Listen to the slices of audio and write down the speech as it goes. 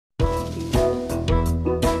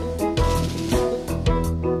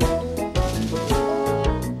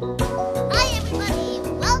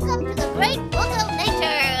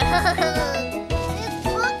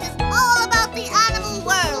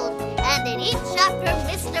after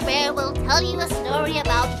Mr. Bear will tell you a story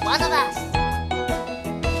about one of us.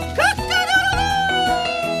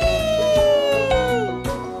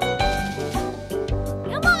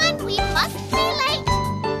 Come on, we must be late.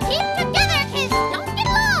 Keep together, kids. Don't get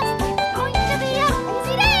lost. It's going to be a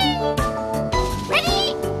busy day. Ready?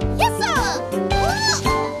 Yes, sir. Whoa.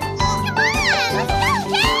 Come on, let's go,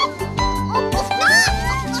 kids.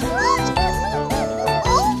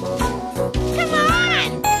 Come on.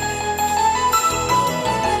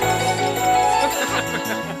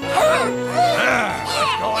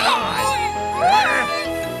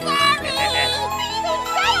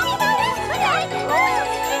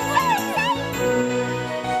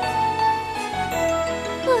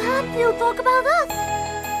 Perhaps you'll talk about us.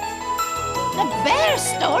 The bear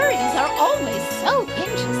stories are always so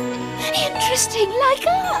interesting. Interesting like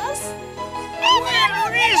us.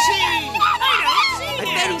 Where is he? I don't see him. I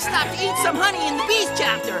bet he stopped to eat some honey in the bees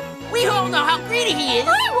chapter. We all know how greedy he is. I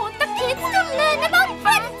want the kids to learn about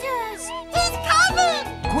predators. He's coming.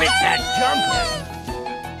 Quit that jumping.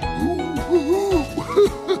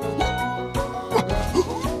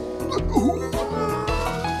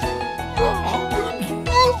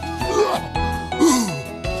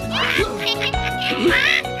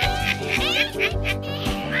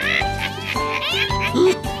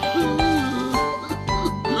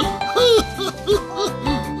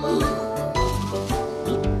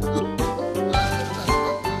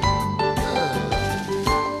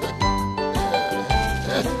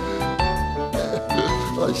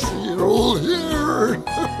 I see it all here.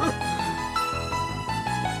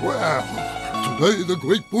 Well, today the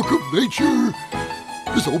great book of nature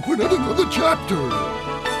is open at another chapter.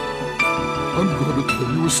 I'm going to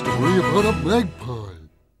tell you a story about a magpie.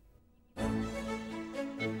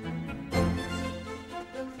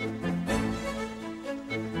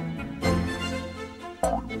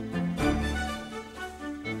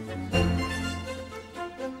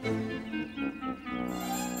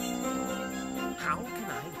 How can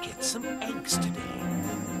I get some eggs today?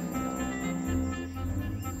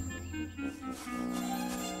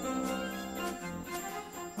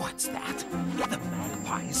 What's that? The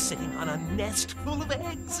magpie is sitting on a nest full of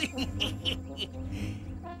eggs.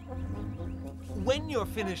 When you're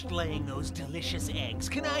finished laying those delicious eggs,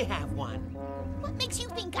 can I have one? What makes you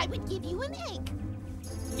think I would give you an egg?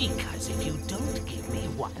 Because if you don't give me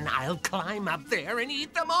one, I'll climb up there and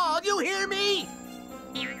eat them all. You hear me?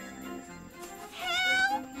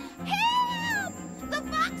 Help! Help! The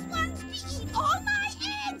fox wants to eat all my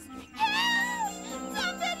eggs! Help!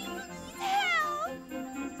 Somebody please help!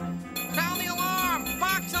 Sound the alarm!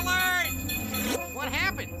 Fox alert! What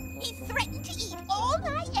happened? He threatened to eat all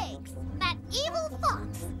my eggs. That evil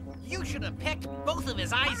fox. You should have pecked both of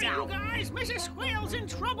his eyes out. Guys, Mrs. Squeal's in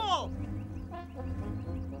trouble!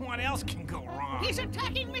 What else can go wrong? He's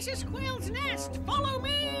attacking Mrs. Squeal's nest! Follow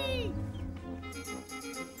me!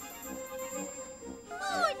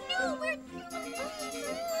 Oh no, we're...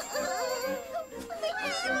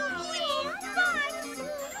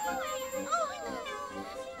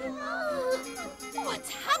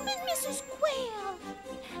 What's happened, Mrs. Squeal?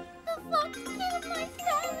 The fox killed my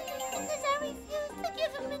family because I refused to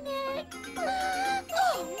give him an egg.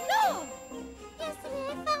 Oh no! Yesterday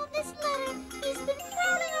I found this letter. He's been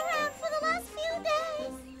prowling around for the last few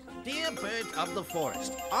days. Dear birds of the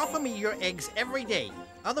forest, offer me your eggs every day.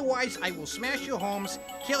 Otherwise, I will smash your homes,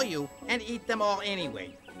 kill you, and eat them all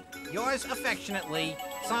anyway. Yours affectionately,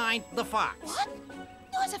 signed, the Fox. What?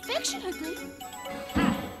 Yours affectionately?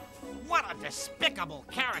 What a despicable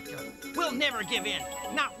character. We'll never give in.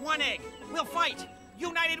 Not one egg. We'll fight.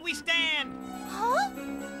 United we stand. Huh?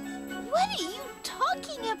 What are you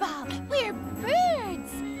talking about? We're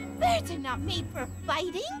birds. Birds are not made for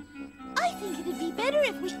fighting. I think it'd be better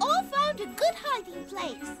if we all found a good hiding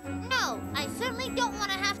place. No, I certainly don't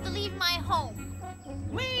want to have to leave my home.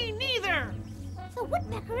 Me neither! The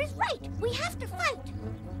woodpecker is right. We have to fight.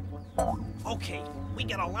 Okay, we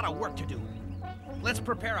got a lot of work to do. Let's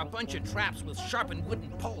prepare a bunch of traps with sharpened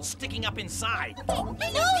wooden poles sticking up inside. No,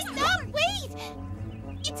 stop, wait!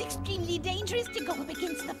 It's extremely dangerous to go up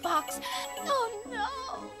against the fox. Oh, no.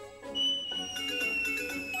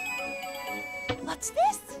 What's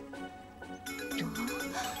this?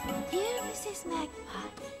 Dear Mrs. Magpie,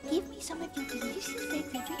 give me some of your delicious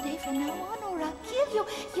eggs every day from now on, or I'll kill you.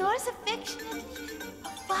 Yours affectionately, a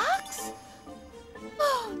fox?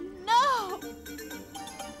 Oh, no!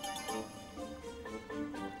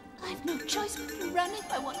 I've no choice but to run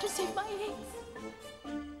if I want to save my eggs.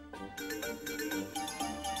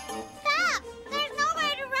 Stop! There's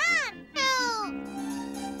nowhere to run! No!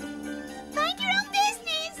 Mind your own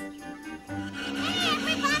business! Hey,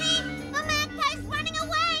 everybody! The magpie's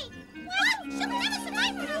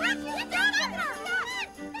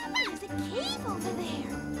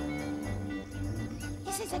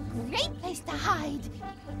hide.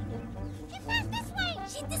 Get back this way!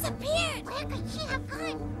 She disappeared! Where could she have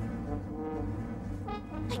gone?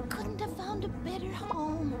 I couldn't have found a better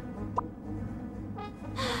home.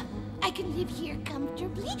 I can live here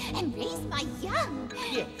comfortably and raise my young.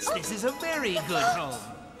 Yes, this is a very good home.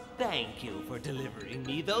 Thank you for delivering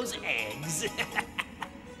me those eggs.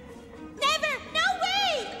 Never! No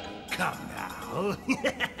way! Come now.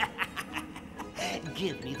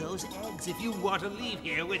 Give me those eggs if you want to leave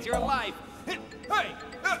here with your life. Hey!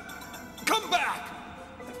 Come back!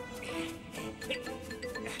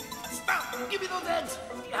 Stop! Give me those eggs!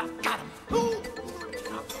 Yeah, got him.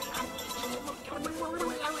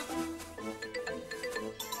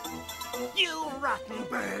 You rotten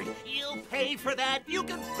bird! You'll pay for that! You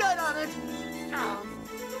can bet on it!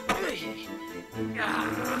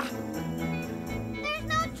 There's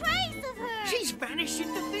no trace of her! She's vanished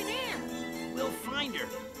into thin air. We'll find her,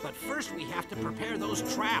 but first we have to prepare those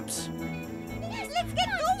traps. Let's get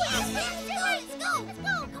going! Let's go! Let's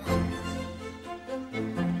go! Come on!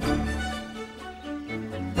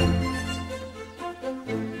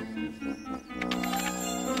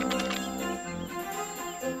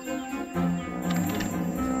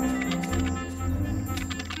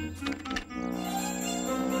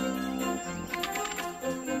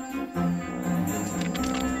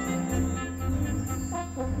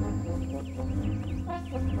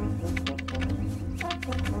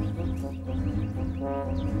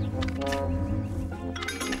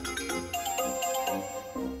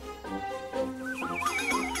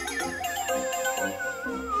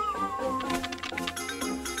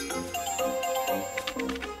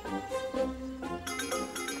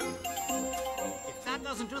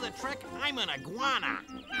 Doesn't do the trick, I'm an iguana.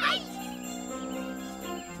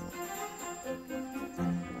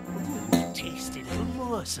 Ooh, tasty little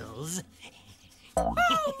morsels. Oh,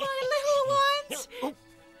 my little ones!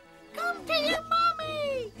 Come to your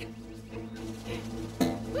mommy!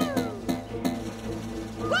 Woo!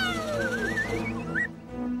 Woo!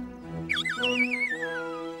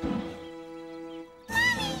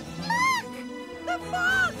 Mommy, look! The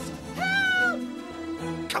fox! Help!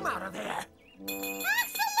 Come out of there!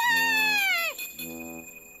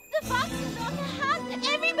 The fox is on the hunt!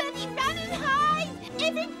 Everybody run and hide!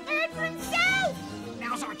 Every bird for himself!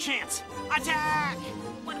 Now's our chance. Attack!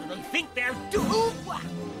 What do they think they're doing?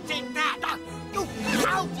 Take that! You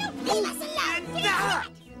leave us alone! And that!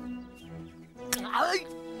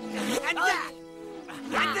 And that!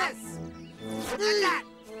 And this! And that!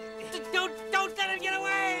 Don't let him get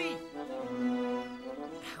away!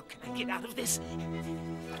 How can I get out of this?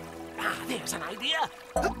 There's an idea.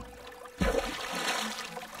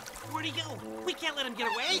 Where'd he go? We can't let him get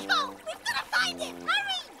away. Go! We've got to find him!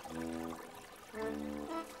 Hurry!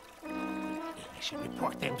 I should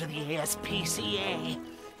report them to the ASPCA.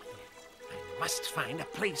 I must find a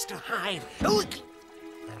place to hide.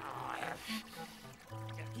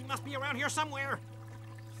 He must be around here somewhere.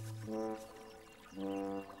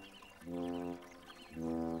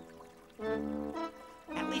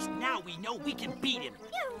 At least now we know we can beat him.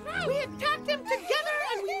 You're right! We attacked him together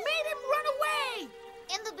and we made him run away!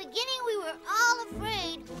 In the beginning, we were all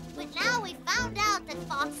afraid, but now we found out that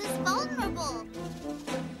Fox is vulnerable.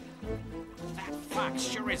 That fox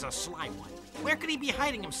sure is a sly one. Where could he be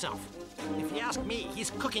hiding himself? If you ask me,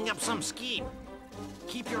 he's cooking up some scheme.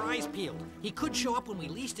 Keep your eyes peeled. He could show up when we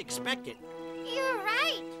least expect it. You're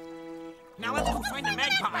right. Now let's go find the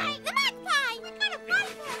magpie. The magpie! We gotta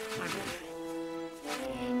find her!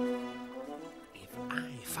 If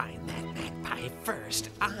I find that magpie first,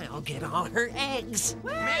 I'll get all her eggs.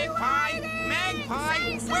 Magpie!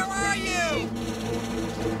 Magpie! Where are you?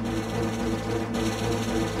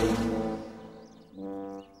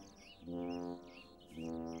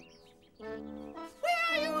 Where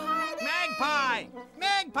are you hiding? Magpie!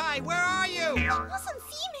 Magpie, where are you? She doesn't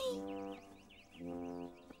see me.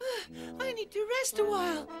 I need to rest a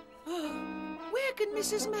while. Where could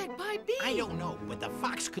Mrs. Magpie be? I don't know, but the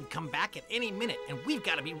fox could come back at any minute, and we've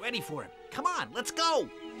got to be ready for him. Come on, let's go!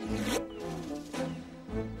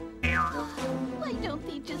 Why don't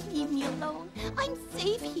they just leave me alone? I'm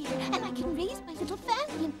safe here, and I can raise my little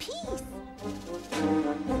family in peace.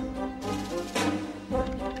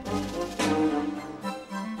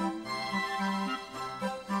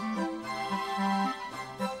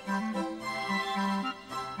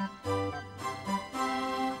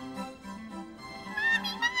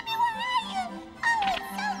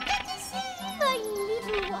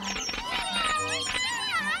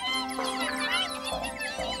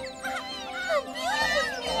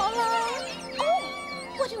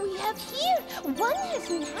 One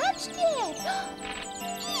hasn't hatched yet.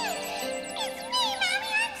 It's me,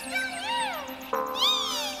 Mommy. I'm still here.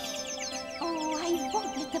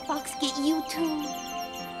 fox get you too.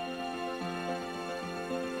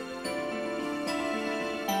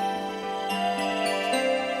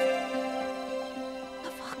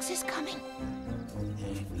 The fox is coming.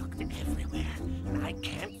 I've looked everywhere, and I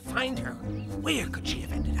can't find her. Where could she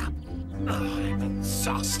have ended up? Oh, I'm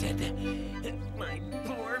exhausted. My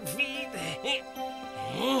poor feet.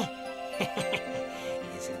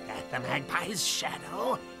 Isn't that the magpie's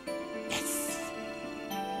shadow? Yes.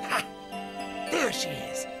 Ha! There she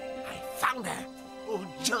is. I found her. Oh,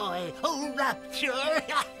 joy. Oh, rapture.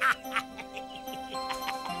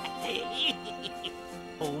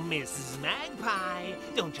 Oh, Mrs. Magpie,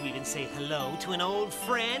 don't you even say hello to an old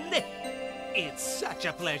friend? It's such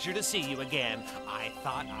a pleasure to see you again. I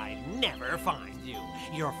thought I'd never find you.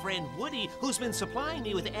 Your friend Woody, who's been supplying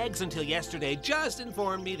me with eggs until yesterday, just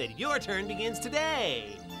informed me that your turn begins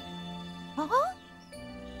today. Huh?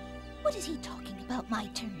 What is he talking about, my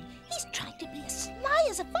turn? He's trying to be as sly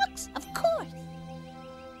as a fox, of course.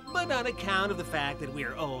 But on account of the fact that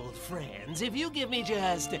we're old friends, if you give me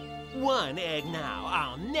just one egg now,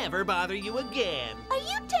 I'll never bother you again. Are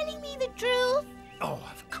you telling me the truth? Oh,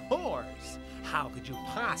 of course. How could you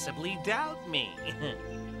possibly doubt me?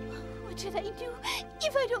 What should I do?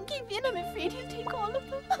 If I don't give in, I'm afraid he'll take all of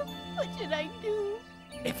them. What should I do?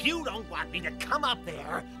 If you don't want me to come up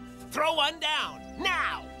there, throw one down,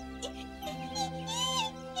 now!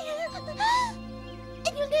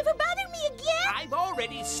 And you'll never bother me again? I've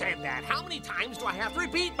already said that. How many times do I have to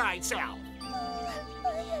repeat myself?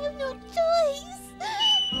 I have no choice.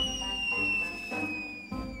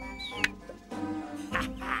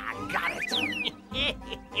 Got it.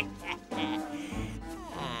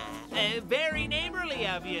 Very neighborly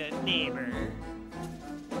of you, neighbor.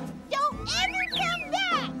 Don't ever come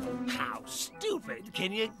back! How stupid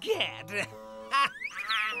can you get?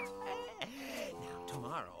 Now,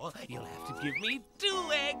 tomorrow, you'll have to give me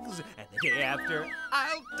 2 eggs, and the day after,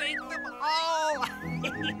 I'll take them all.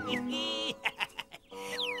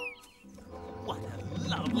 What a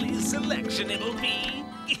lovely selection it'll be.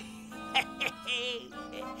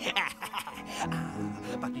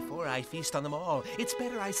 But before I feast on them all, it's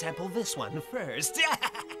better I sample this one first.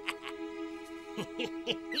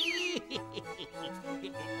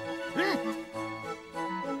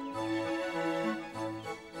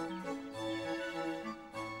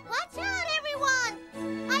 Watch out, everyone!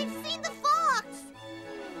 I've seen the fox!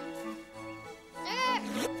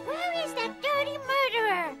 Sir, where is that dirty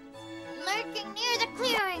murderer? Lurking near the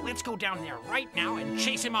clearing. Let's go down there right now and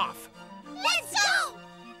chase him off. Let's go!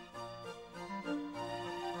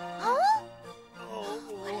 Huh?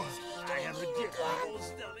 Oh, I have a terrible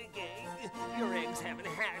stomach ache. Your eggs haven't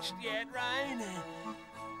hatched yet, right?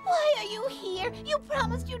 Why are you here? You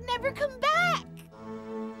promised you'd never come back.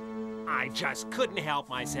 I just couldn't help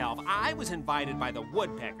myself. I was invited by the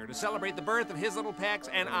woodpecker to celebrate the birth of his little pecks,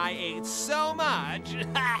 and I ate so much.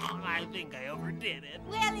 I think I overdid it.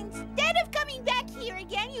 Well, instead of coming back here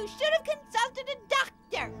again, you should have consulted a doctor.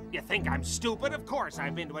 You think I'm stupid? Of course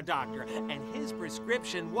I've been to a doctor. And his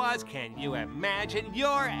prescription was, can you imagine,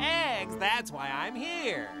 your eggs. That's why I'm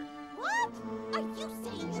here. What? Are you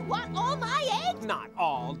saying you want all my eggs? Not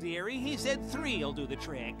all, dearie. He said 3 will do the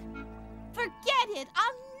trick. Forget it.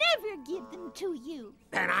 I'll never give them to you.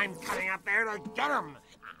 Then I'm coming up there to get them.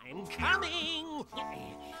 I'm coming.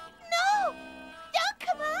 No! Don't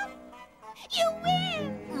come up! You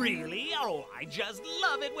win! Really? Oh, I just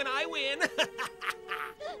love it when I win.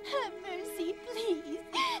 Have mercy, please.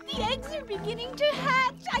 The eggs are beginning to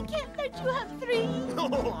hatch. I can't let you have 3.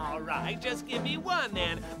 Oh, all right. Just give me 1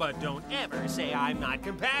 then. But don't ever say I'm not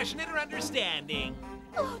compassionate or understanding.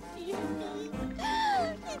 Oh, dear me.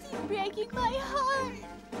 This is breaking my heart.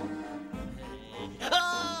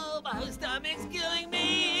 Oh, my stomach's killing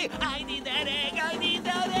me. I need that egg. I need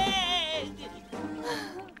that egg.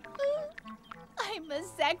 I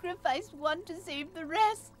must sacrifice one to save the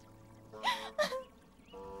rest.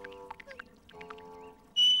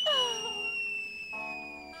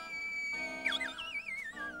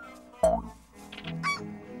 Oh,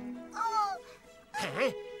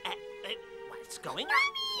 Huh? What's going on?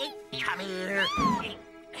 Come here. My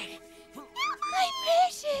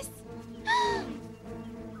precious!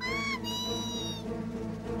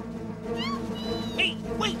 Hey,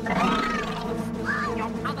 wait! Your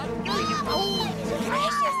mother, you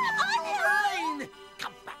Precious! Fine!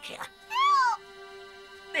 Come back here.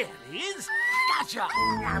 There he is. Gotcha!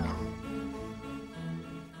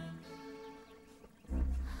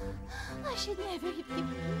 I should never have given you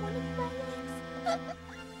one of my eggs.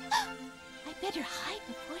 I better hide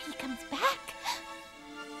before he comes back.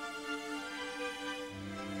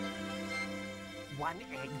 one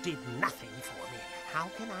egg did nothing for me. How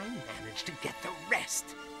can I manage to get the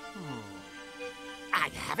rest? I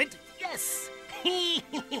have it. Yes.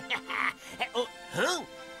 Oh, huh?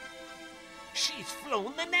 She's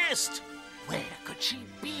flown the nest. Where could she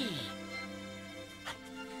be?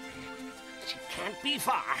 She can't be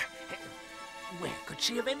far. Where could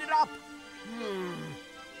she have ended up?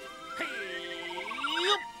 Hey,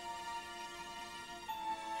 yup.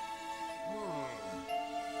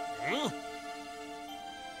 Huh?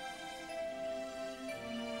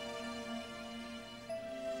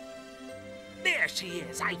 There she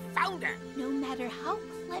is. I found her. No matter how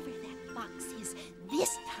clever that fox is,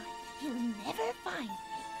 this time he'll never find me.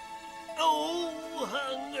 Oh,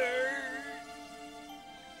 hunger.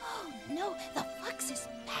 Oh no, the fox is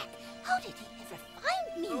back. How did he ever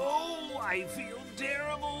find me? Oh, I feel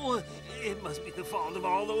terrible. It must be the fault of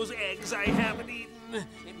all those eggs I haven't eaten.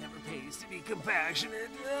 It never pays to be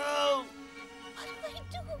compassionate. Oh, What do I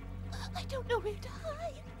do? I don't know where to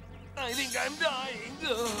hide. I think I'm dying.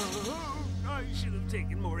 Oh, I should have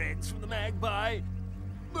taken more eggs from the magpie.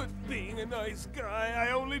 But being a nice guy,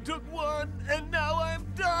 I only took one, and now I'm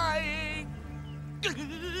dying. I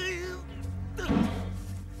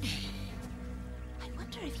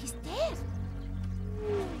wonder if he's dead.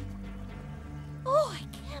 Oh, I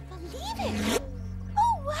can't believe it.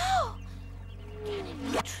 Oh, wow. Can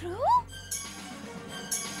it be true?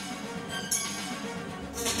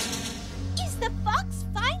 Is the fox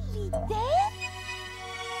finally dead?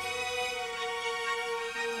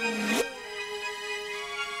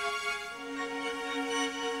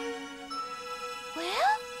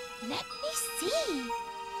 Well, let me see.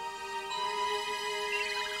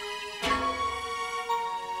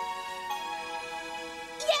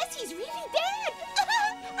 Yes, he's really dead.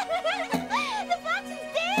 The fox is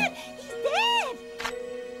dead. He's dead.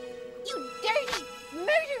 You dirty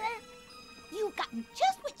murderer. You've gotten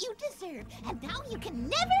just what you deserve, and now you can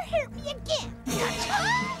never hurt me again. Let me go!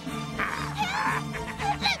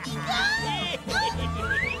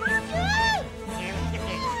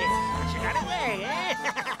 She got away, eh?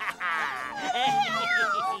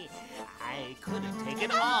 I could have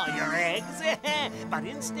taken all your eggs, but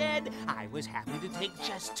instead, I was happy to take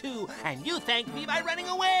just 2, and you thanked me by running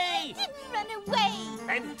away. Didn't run away.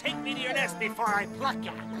 Then take me to your nest before I pluck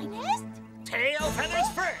you. My nest? Tail feathers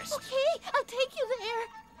first. Okay, I'll take you there.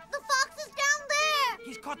 The fox is down there.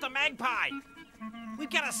 He's caught the magpie. We've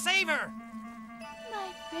got to save her.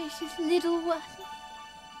 My precious little one.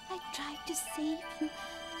 I tried to save you,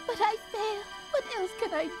 but I failed. What else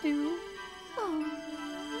can I do? Oh.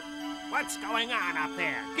 What's going on up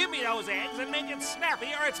there? Give me those eggs and make it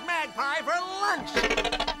snappy, or it's magpie for lunch.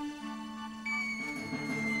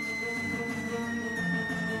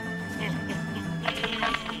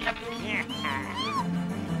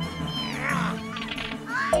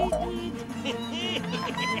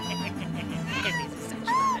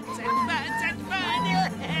 Such fun.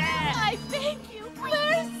 I beg you,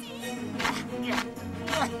 mercy.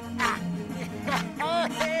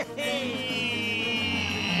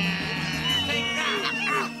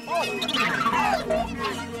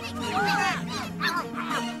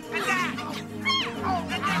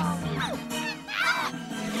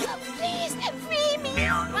 Please, free me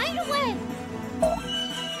right away.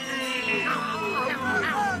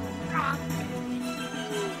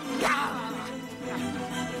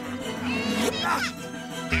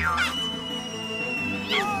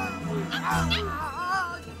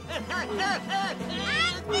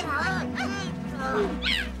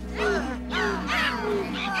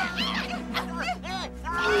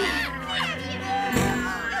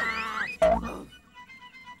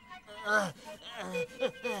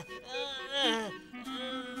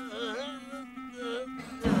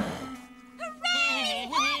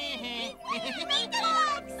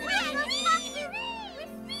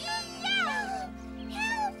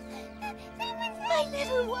 My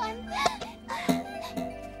little one.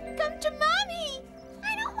 Come to Mommy.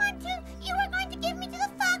 I don't want to. You were going to give me to the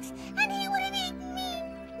fox, and he would have eaten me.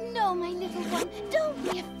 No, my little one. Don't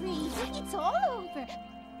be afraid. It's all over.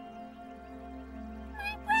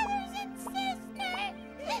 My brothers and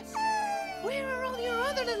sisters. Where are all your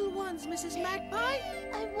other little ones, Mrs. Magpie?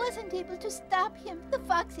 I wasn't able to stop him. The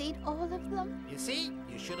fox ate all of them. You see,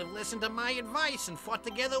 you should have listened to my advice and fought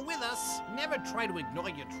together with us. Never try to ignore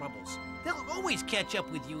your troubles. They'll always catch up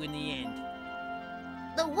with you in the end.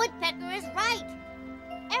 The woodpecker is right.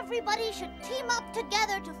 Everybody should team up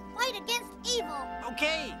together to fight against evil.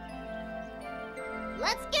 Okay.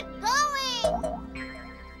 Let's get going.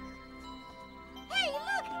 Hey,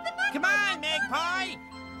 look, the magpie. Come on, Magpie.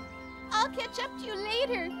 I'll catch up to you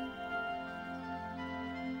later.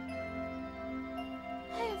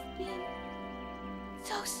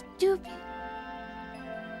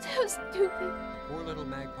 How stupid. Poor little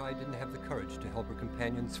Magpie didn't have the courage to help her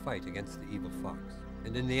companions fight against the evil fox.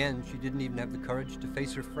 And in the end, she didn't even have the courage to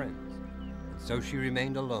face her friends. And so she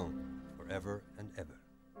remained alone forever and ever.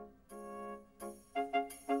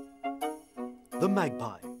 The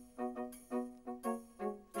magpie.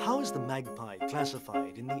 How is the magpie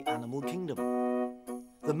classified in the animal kingdom?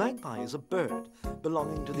 The magpie is a bird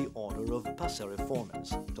belonging to the order of Passeriformes,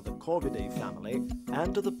 to the Corvidae family,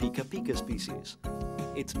 and to the Pica pica species.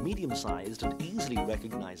 It's medium-sized and easily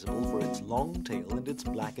recognizable for its long tail and its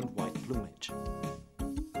black and white plumage.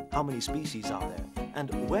 How many species are there,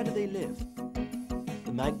 and where do they live?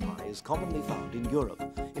 The magpie is commonly found in Europe,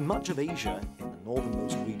 in much of Asia, in the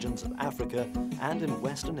northernmost regions of Africa, and in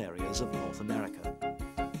western areas of North America.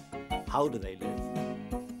 How do they live?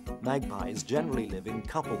 Magpies generally live in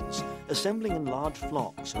couples, assembling in large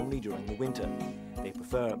flocks only during the winter. They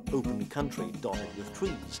prefer open country dotted with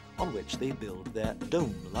trees, on which they build their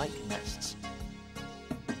dome-like nests.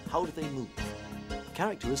 How do they move?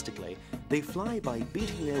 Characteristically, they fly by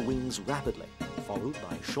beating their wings rapidly, followed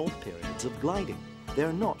by short periods of gliding.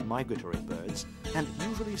 They're not migratory birds, and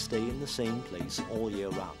usually stay in the same place all year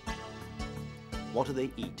round. What do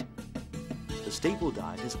they eat? The staple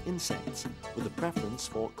diet is insects, with a preference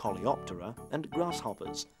for coleoptera and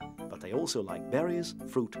grasshoppers, but they also like berries,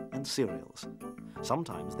 fruit, and cereals.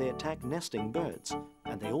 Sometimes they attack nesting birds,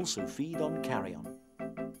 and they also feed on carrion.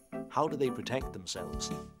 How do they protect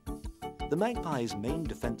themselves? The magpie's main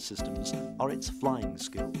defense systems are its flying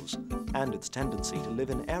skills and its tendency to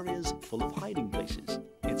live in areas full of hiding places.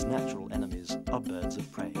 Its natural enemies are birds of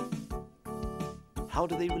prey. How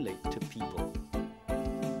do they relate to people?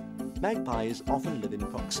 Magpies often live in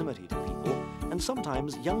proximity to people, and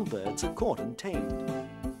sometimes young birds are caught and tamed.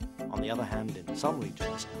 On the other hand, in some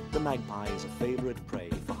regions, the magpie is a favorite prey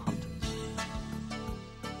for hunters.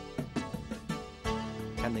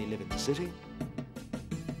 Can they live in the city?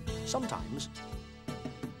 Sometimes.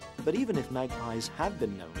 But even if magpies have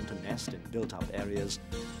been known to nest in built-up areas,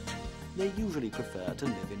 they usually prefer to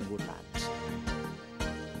live in woodlands.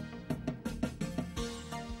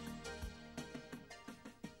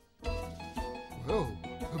 Well,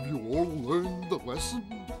 have you all learned the lesson?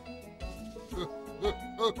 The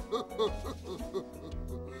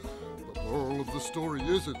moral of the story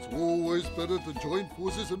is it's always better to join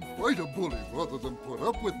forces and fight a bully rather than put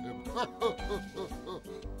up with him.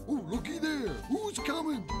 Oh, looky there. Who's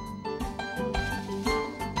coming?